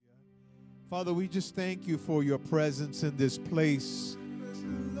Father, we just thank you for your presence in this place.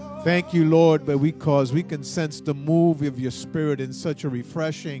 Thank you, Lord, because we can sense the move of your Spirit in such a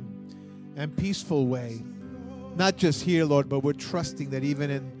refreshing and peaceful way. Not just here, Lord, but we're trusting that even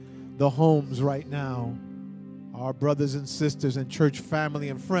in the homes right now, our brothers and sisters and church family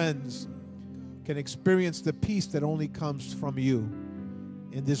and friends can experience the peace that only comes from you.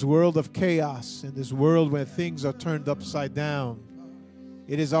 In this world of chaos, in this world where things are turned upside down,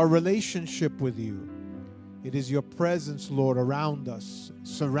 it is our relationship with you. It is your presence, Lord, around us,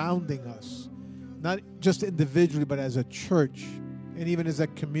 surrounding us, not just individually, but as a church and even as a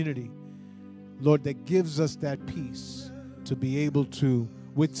community, Lord, that gives us that peace to be able to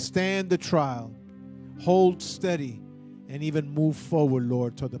withstand the trial, hold steady, and even move forward,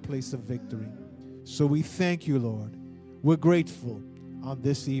 Lord, to the place of victory. So we thank you, Lord. We're grateful on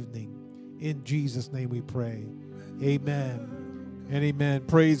this evening. In Jesus' name we pray. Amen. And amen.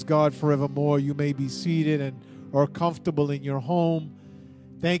 Praise God forevermore. You may be seated and or comfortable in your home.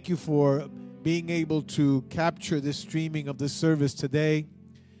 Thank you for being able to capture this streaming of this service today.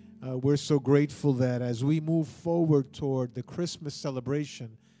 We're so grateful that as we move forward toward the Christmas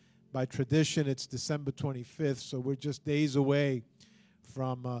celebration, by tradition it's December 25th, so we're just days away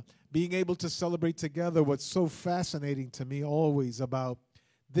from being able to celebrate together. What's so fascinating to me always about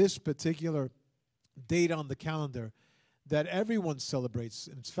this particular date on the calendar that everyone celebrates.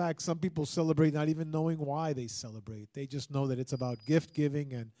 In fact, some people celebrate not even knowing why they celebrate. They just know that it's about gift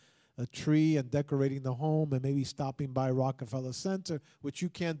giving and a tree and decorating the home and maybe stopping by Rockefeller Center, which you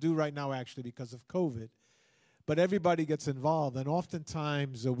can't do right now actually because of COVID. But everybody gets involved, and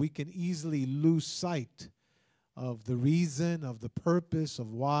oftentimes we can easily lose sight of the reason, of the purpose,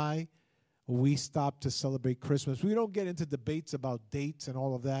 of why we stop to celebrate Christmas. We don't get into debates about dates and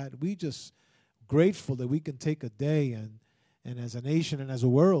all of that. We just grateful that we can take a day and as a nation and as a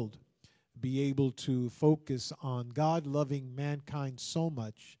world be able to focus on God loving mankind so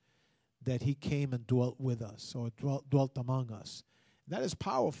much that he came and dwelt with us or dwelt among us. That is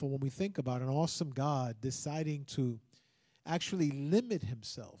powerful when we think about an awesome God deciding to actually limit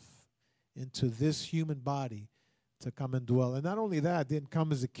himself into this human body to come and dwell. And not only that, didn't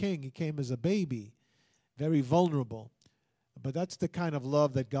come as a king, he came as a baby, very vulnerable. But that's the kind of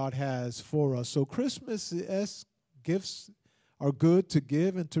love that God has for us. So Christmas gifts are good to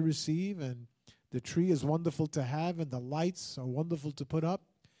give and to receive, and the tree is wonderful to have, and the lights are wonderful to put up.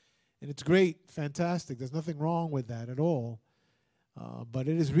 And it's great, fantastic. There's nothing wrong with that at all. But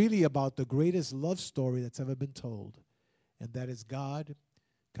it is really about the greatest love story that's ever been told, and that is God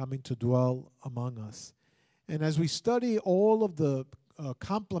coming to dwell among us. And as we study all of the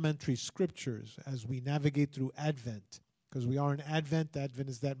complementary scriptures as we navigate through Advent, because we are in Advent. Advent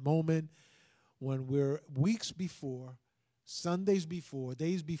is that moment when we're weeks before, Sundays before,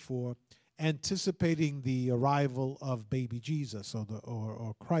 days before, anticipating the arrival of baby Jesus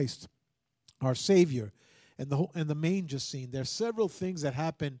or Christ, our Savior, and the manger scene. There are several things that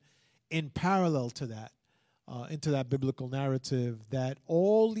happen in parallel to that, into that biblical narrative that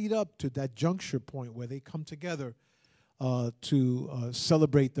all lead up to that juncture point where they come together to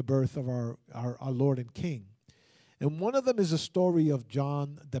celebrate the birth of our Lord and King. And one of them is a story of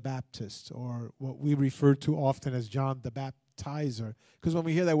John the Baptist, or what we refer to often as John the Baptizer. Because when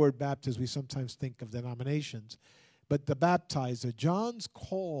we hear that word Baptist, we sometimes think of denominations. But the Baptizer, John's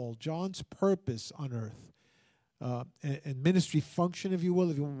call, John's purpose on earth, and ministry function, if you will,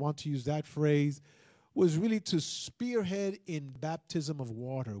 if you want to use that phrase, was really to spearhead in baptism of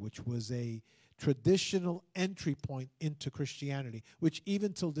water, which was a traditional entry point into Christianity, which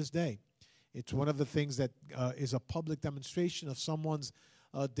even till this day, it's one of the things that is a public demonstration of someone's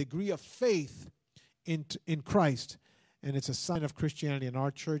degree of faith in Christ, and it's a sign of Christianity. In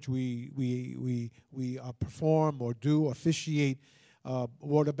our church, we perform or do officiate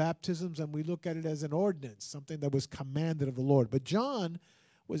water baptisms, and we look at it as an ordinance, something that was commanded of the Lord. But John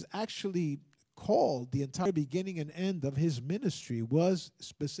was actually called, the entire beginning and end of his ministry was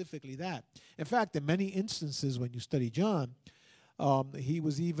specifically that. In fact, in many instances when you study John, he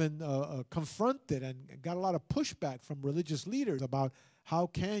was even confronted and got a lot of pushback from religious leaders about how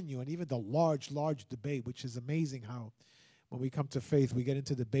can you, and even the large debate, which is amazing how when we come to faith, we get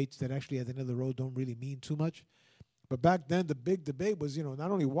into debates that actually at the end of the road don't really mean too much. But back then, the big debate was, not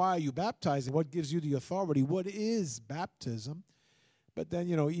only why are you baptizing, what gives you the authority, what is baptism? But then,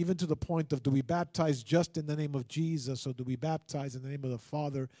 even to the point of, do we baptize just in the name of Jesus, or do we baptize in the name of the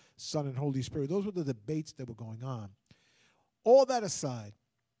Father, Son, and Holy Spirit? Those were the debates that were going on. All that aside,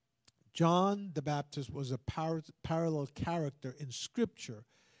 John the Baptist was a parallel character in Scripture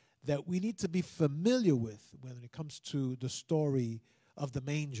that we need to be familiar with when it comes to the story of the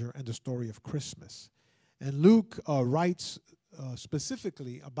manger and the story of Christmas. And Luke writes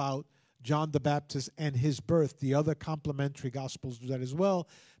specifically about John the Baptist and his birth. The other complementary gospels do that as well.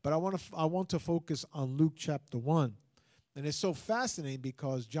 But I want to focus on Luke chapter 1. And it's so fascinating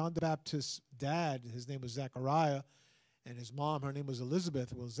because John the Baptist's dad, his name was Zechariah, and his mom, her name was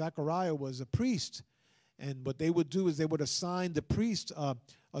Elizabeth. Well, Zechariah was a priest. And what they would do is they would assign the priest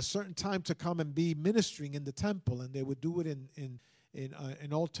a certain time to come and be ministering in the temple. And they would do it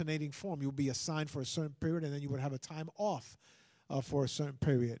in alternating form. You would be assigned for a certain period, and then you would have a time off for a certain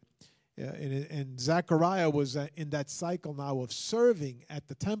period. And Zechariah was in that cycle now of serving at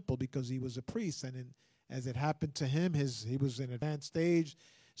the temple because he was a priest. And as it happened to him, he was in advanced age.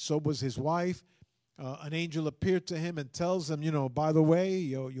 So was his wife. An angel appeared to him and tells him, by the way,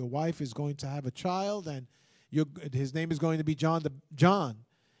 your wife is going to have a child, and his name is going to be John.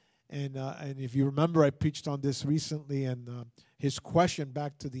 And if you remember, I preached on this recently, and his question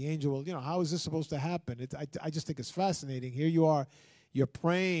back to the angel, well, how is this supposed to happen? I just think it's fascinating. Here you are, you're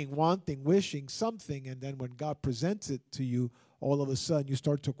praying, wanting, wishing something, and then when God presents it to you, all of a sudden you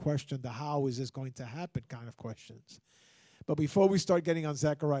start to question the how is this going to happen kind of questions. But before we start getting on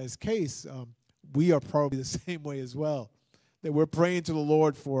Zechariah's case, we are probably the same way as well. That we're praying to the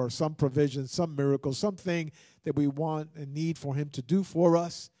Lord for some provision, some miracle, something that we want and need for him to do for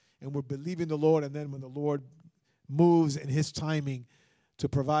us. And we're believing the Lord. And then when the Lord moves in his timing to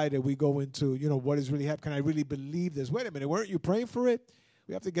provide it, we go into, what is really happening? Can I really believe this? Wait a minute, weren't you praying for it?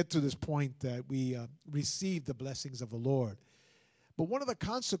 We have to get to this point that we receive the blessings of the Lord. But one of the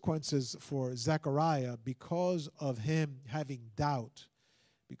consequences for Zechariah, because of him having doubt,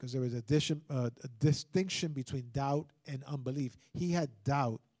 because there was a distinction between doubt and unbelief. He had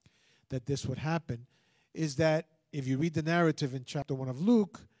doubt that this would happen, is that if you read the narrative in chapter 1 of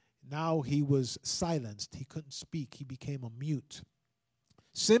Luke, now he was silenced. He couldn't speak. He became a mute.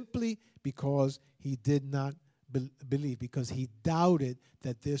 Simply because he did not believe, because he doubted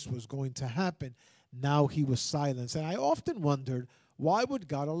that this was going to happen. Now he was silenced. And I often wondered, why would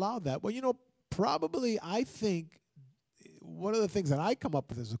God allow that? Well, probably I think one of the things that I come up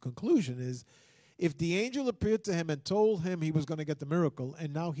with as a conclusion is if the angel appeared to him and told him he was going to get the miracle,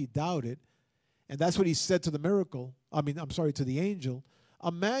 and now he doubted, and that's what he said to the angel,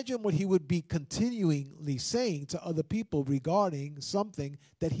 imagine what he would be continually saying to other people regarding something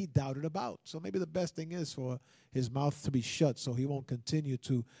that he doubted about. So maybe the best thing is for his mouth to be shut so he won't continue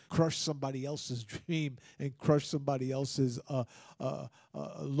to crush somebody else's dream and crush somebody else's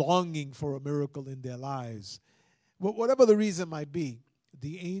longing for a miracle in their lives. Whatever the reason might be,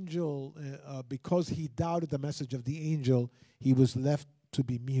 the angel, because he doubted the message of the angel, he was left to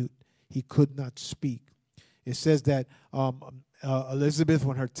be mute. He could not speak. It says that Elizabeth,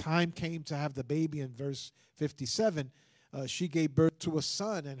 when her time came to have the baby in verse 57, she gave birth to a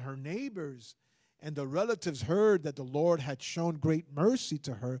son, and her neighbors and the relatives heard that the Lord had shown great mercy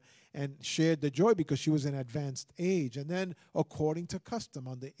to her and shared the joy because she was in advanced age. And then, according to custom,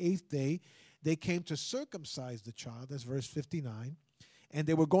 on the 8th day, they came to circumcise the child, that's verse 59, and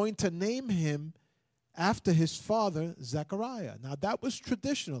they were going to name him after his father, Zechariah. Now, that was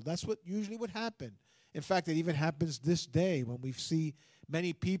traditional. That's what usually would happen. In fact, it even happens this day when we see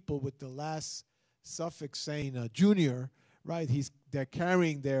many people with the last suffix saying junior, right? They're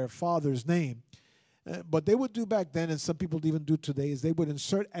carrying their father's name. But they would do back then, and some people even do today, is they would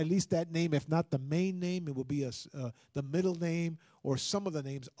insert at least that name. If not the main name, it would be the middle name or some of the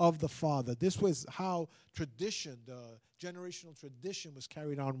names of the father. This was how tradition, the generational tradition, was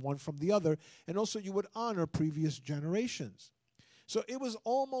carried on one from the other. And also you would honor previous generations. So it was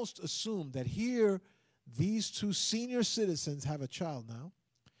almost assumed that here these two senior citizens have a child now.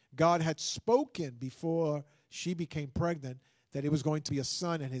 God had spoken before she became pregnant that it was going to be a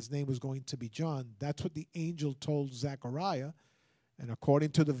son and his name was going to be John. That's what the angel told Zechariah. And according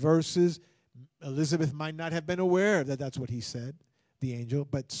to the verses, Elizabeth might not have been aware that that's what he said, the angel,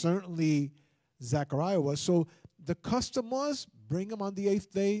 but certainly Zechariah was. So the custom was bring him on the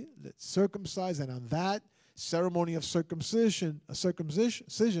 8th day, circumcise, and on that ceremony of circumcision,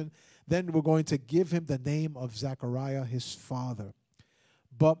 then we're going to give him the name of Zechariah, his father.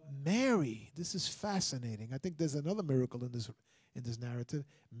 But Mary, this is fascinating. I think there's another miracle in this narrative.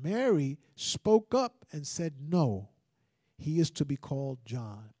 Mary spoke up and said, no, he is to be called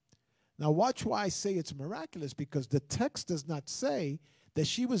John. Now watch why I say it's miraculous, because the text does not say that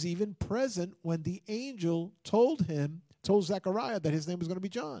she was even present when the angel told Zechariah that his name was going to be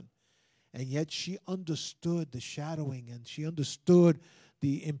John. And yet she understood the shadowing, and she understood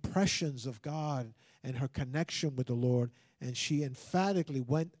the impressions of God and her connection with the Lord. And she emphatically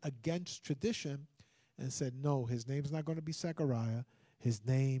went against tradition and said, no, his name's not going to be Zechariah. his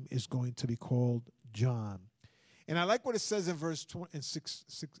name is going to be called John. And I like what it says in verse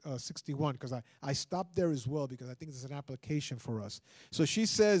 61, because I stopped there as well, because I think this is an application for us. So she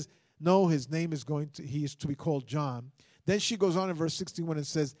says, no, he is to be called John. Then she goes on in verse 61 and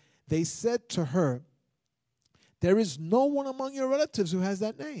says, they said to her, there is no one among your relatives who has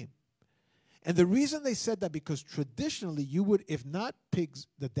that name. And the reason they said that, because traditionally you would, if not pick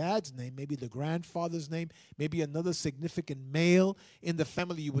the dad's name, maybe the grandfather's name, maybe another significant male in the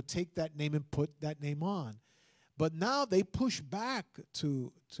family, you would take that name and put that name on. But now they push back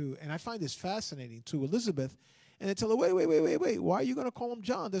to and I find this fascinating, to Elizabeth, and they tell her, wait, why are you going to call him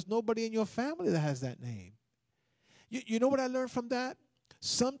John? There's nobody in your family that has that name. You know what I learned from that?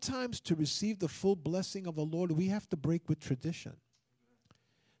 Sometimes to receive the full blessing of the Lord, we have to break with tradition.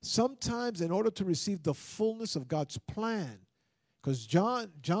 Sometimes in order to receive the fullness of God's plan, because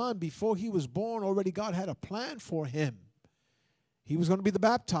John, before he was born, already God had a plan for him. He was going to be the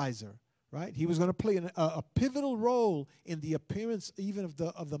baptizer, right? He was going to play a pivotal role in the appearance even of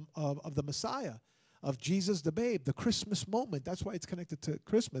the Messiah, of Jesus the babe, the Christmas moment. That's why it's connected to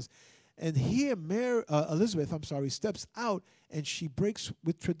Christmas. And here Elizabeth steps out and she breaks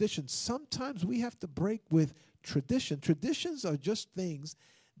with tradition. Sometimes we have to break with tradition. Traditions are just things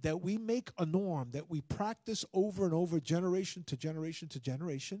that we make a norm, that we practice over and over, generation to generation to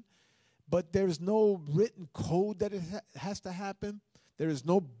generation. But there's no written code that it has to happen. There is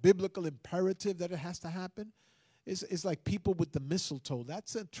no biblical imperative that it has to happen. It's like people with the mistletoe.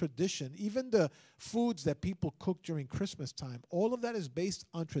 That's a tradition. Even the foods that people cook during Christmas time, all of that is based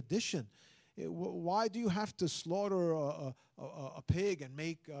on tradition. Why do you have to slaughter a pig and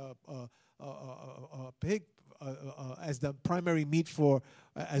make a pig as the primary meat for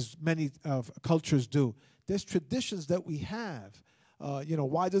as many cultures do? There's traditions that we have.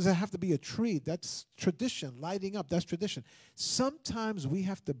 Why does it have to be a tree? That's tradition. Lighting up, that's tradition. Sometimes we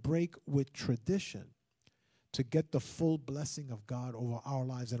have to break with tradition to get the full blessing of God over our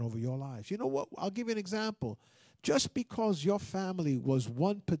lives and over your lives. You know what? I'll give you an example. Just because your family was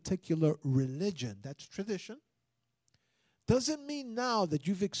one particular religion, that's tradition, doesn't mean now that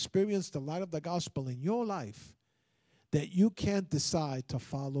you've experienced the light of the gospel in your life that you can't decide to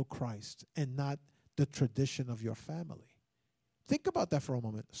follow Christ and not the tradition of your family. Think about that for a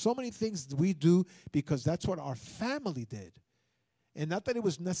moment. So many things we do because that's what our family did. And not that it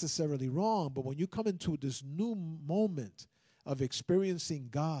was necessarily wrong, but when you come into this new moment of experiencing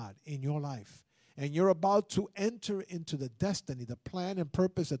God in your life, and you're about to enter into the destiny, the plan and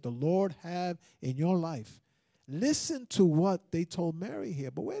purpose that the Lord had in your life, listen to what they told Mary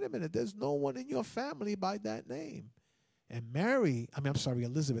here. But wait a minute, there's no one in your family by that name. And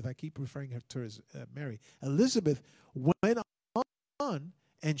Elizabeth, I keep referring to her as Mary. Elizabeth went on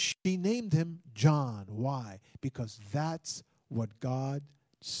and she named him John. Why? Because that's what God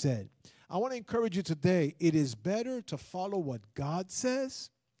said. I want to encourage you today, it is better to follow what God says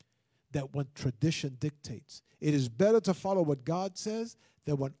than what tradition dictates. It is better to follow what God says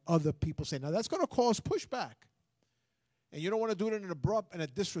than what other people say. Now, that's going to cause pushback. And you don't want to do it in an abrupt and a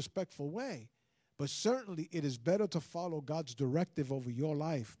disrespectful way. But certainly it is better to follow God's directive over your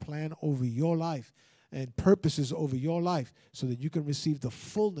life, plan over your life, and purposes over your life so that you can receive the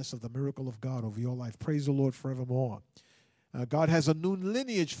fullness of the miracle of God over your life. Praise the Lord forevermore. God has a new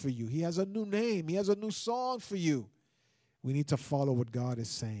lineage for you. He has a new name. He has a new song for you. We need to follow what God is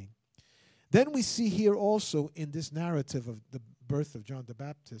saying. Then we see here also in this narrative of the birth of John the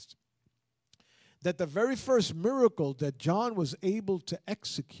Baptist that the very first miracle that John was able to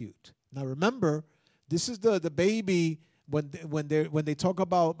execute. Now remember, this is the baby when they talk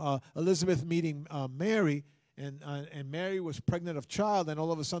about Elizabeth meeting Mary, and Mary was pregnant of child, and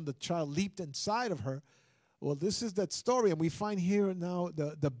all of a sudden the child leaped inside of her. Well, this is that story, and we find here now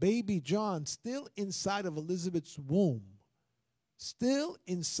the baby John still inside of Elizabeth's womb. Still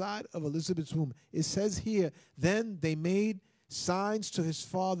inside of Elizabeth's womb. It says here, then they made signs to his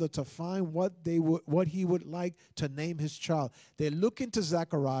father to find what he would like to name his child. They looked into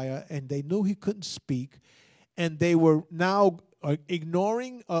Zechariah, and they knew he couldn't speak, and they were now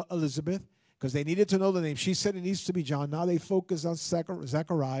ignoring Elizabeth because they needed to know the name. She said it needs to be John. Now they focus on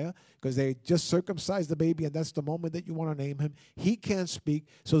Zechariah because they just circumcised the baby, and that's the moment that you want to name him. He can't speak.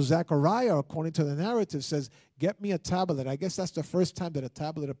 So Zechariah, according to the narrative, says, get me a tablet. I guess that's the first time that a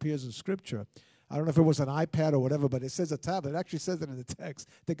tablet appears in Scripture. I don't know if it was an iPad or whatever, but it says a tablet. It actually says it in the text.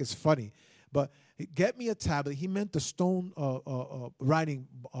 I think it's funny. But get me a tablet. He meant the stone, writing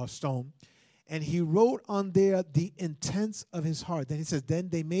stone. And he wrote on there the intents of his heart. Then he says, then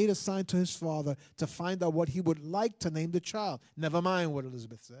they made a sign to his father to find out what he would like to name the child. Never mind what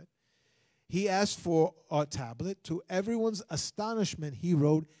Elizabeth said. He asked for a tablet. To everyone's astonishment, he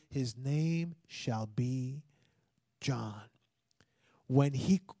wrote, "His name shall be John." When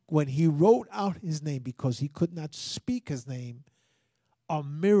he wrote out his name, because he could not speak his name, a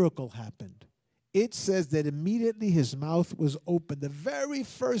miracle happened. It says that immediately his mouth was open. The very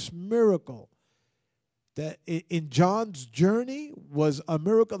first miracle that in John's journey was a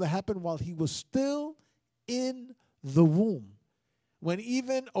miracle that happened while he was still in the womb, when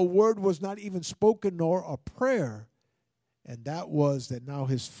even a word was not even spoken nor a prayer. And that was that now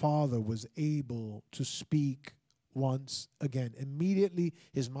his father was able to speak once again. Immediately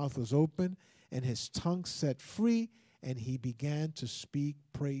his mouth was open and his tongue set free, and he began to speak,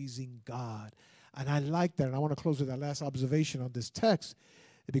 praising God. And I like that. And I want to close with that last observation on this text,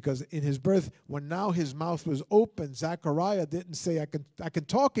 because in his birth, when now his mouth was open, Zechariah didn't say, I can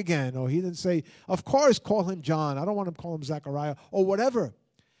talk again. Or he didn't say, of course, call him John. I don't want to call him Zechariah, or whatever.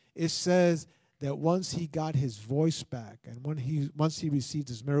 It says that once he got his voice back, and once he received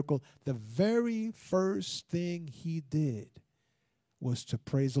his miracle, the very first thing he did was to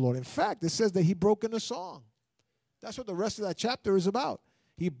praise the Lord. In fact, it says that he broke in a song. That's what the rest of that chapter is about.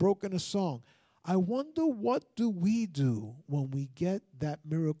 He broke in a song. I wonder, what do we do when we get that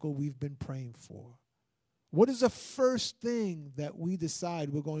miracle we've been praying for? What is the first thing that we decide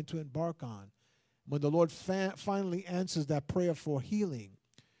we're going to embark on when the Lord finally answers that prayer for healing,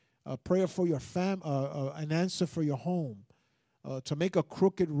 a prayer for your an answer for your home, to make a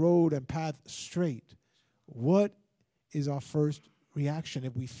crooked road and path straight? What is our first reaction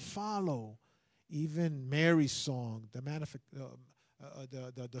if we follow even Mary's song, the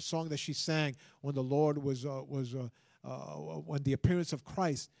song that she sang when the Lord when the appearance of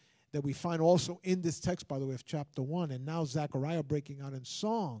Christ, that we find also in this text, by the way, of chapter 1, and now Zechariah breaking out in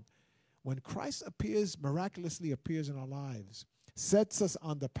song. When Christ miraculously appears in our lives, sets us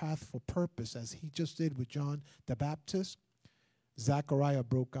on the path for purpose, as he just did with John the Baptist, Zechariah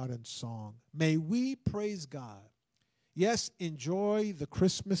broke out in song. May we praise God. Yes, enjoy the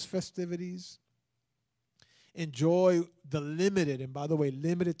Christmas festivities. Enjoy the limited, and by the way,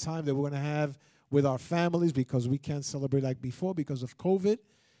 limited time that we're going to have with our families, because we can't celebrate like before because of COVID.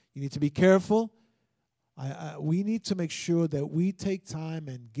 You need to be careful. We need to make sure that we take time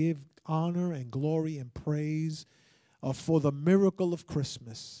and give honor and glory and praise for the miracle of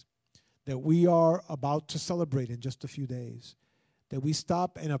Christmas that we are about to celebrate in just a few days. That we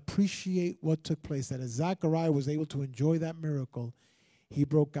stop and appreciate what took place. That as Zechariah was able to enjoy that miracle, he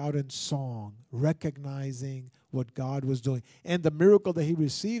broke out in song, recognizing what God was doing. And the miracle that he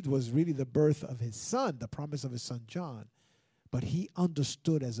received was really the birth of his son, the promise of his son John. But he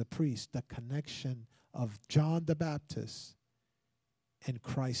understood as a priest the connection of John the Baptist and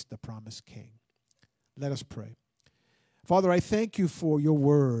Christ, the promised king. Let us pray. Father, I thank you for your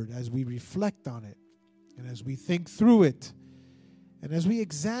word as we reflect on it and as we think through it and as we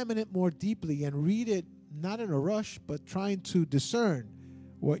examine it more deeply and read it, not in a rush, but trying to discern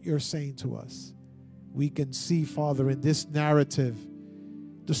what you're saying to us. We can see, Father, in this narrative,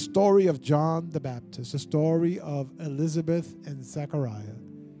 the story of John the Baptist, the story of Elizabeth and Zechariah,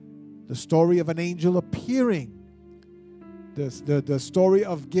 the story of an angel appearing, the story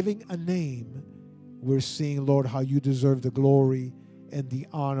of giving a name. We're seeing, Lord, how you deserve the glory and the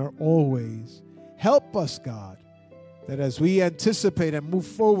honor always. Help us, God, that as we anticipate and move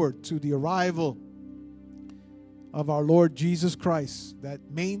forward to the arrival of our Lord Jesus Christ, that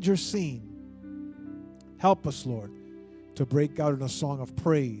manger scene, help us, Lord, to break out in a song of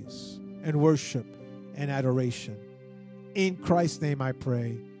praise and worship and adoration. In Christ's name I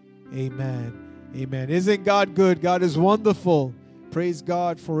pray. Amen. Amen. Isn't God good? God is wonderful. Praise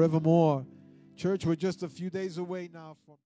God forevermore. Church, we're just a few days away now from